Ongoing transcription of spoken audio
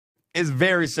is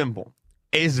very simple.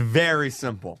 It's very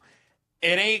simple.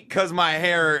 It ain't because my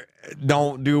hair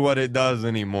don't do what it does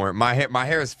anymore. My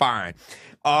hair is fine.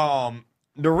 The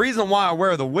reason why I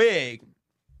wear the wig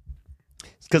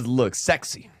is because it looks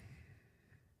sexy.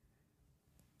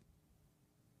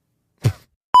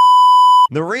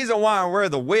 The reason why I wear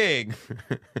the wig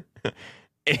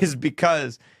is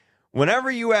because whenever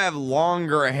you have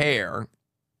longer hair,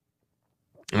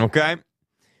 okay,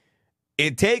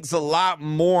 it takes a lot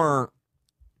more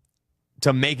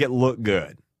to make it look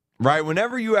good, right?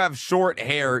 Whenever you have short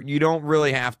hair, you don't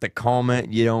really have to comb it.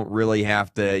 You don't really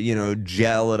have to,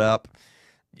 gel it up.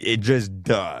 It just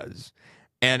does.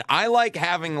 And I like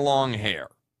having long hair.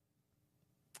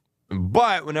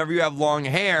 But whenever you have long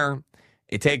hair,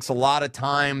 it takes a lot of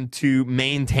time to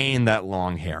maintain that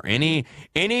long hair.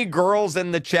 Any girls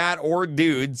in the chat or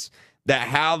dudes that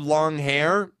have long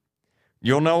hair,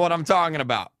 you'll know what I'm talking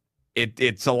about.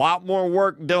 It's a lot more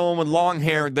work dealing with long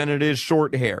hair than it is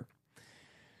short hair.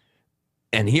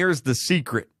 And here's the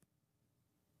secret.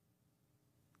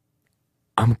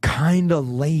 I'm kind of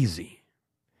lazy.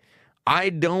 I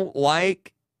don't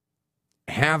like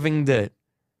having to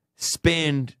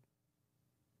spend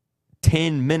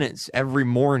 10 minutes every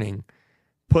morning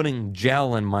putting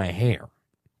gel in my hair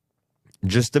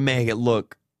just to make it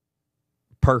look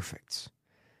perfect.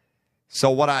 So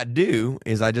what I do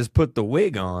is I just put the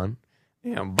wig on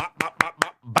and bop, bop, bop,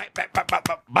 bop, bam, bam, bam, bam,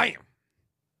 bam, bam.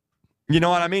 You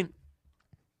know what I mean?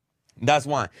 That's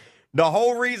why. The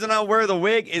whole reason I wear the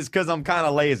wig is because I'm kind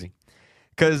of lazy.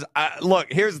 Because,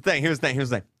 look, here's the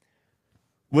thing.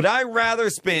 Would I rather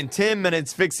spend 10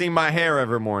 minutes fixing my hair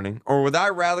every morning, or would I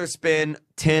rather spend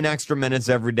 10 extra minutes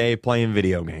every day playing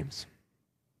video games?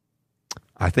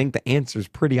 I think the answer is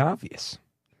pretty obvious.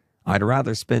 I'd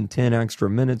rather spend 10 extra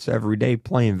minutes every day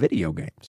playing video games.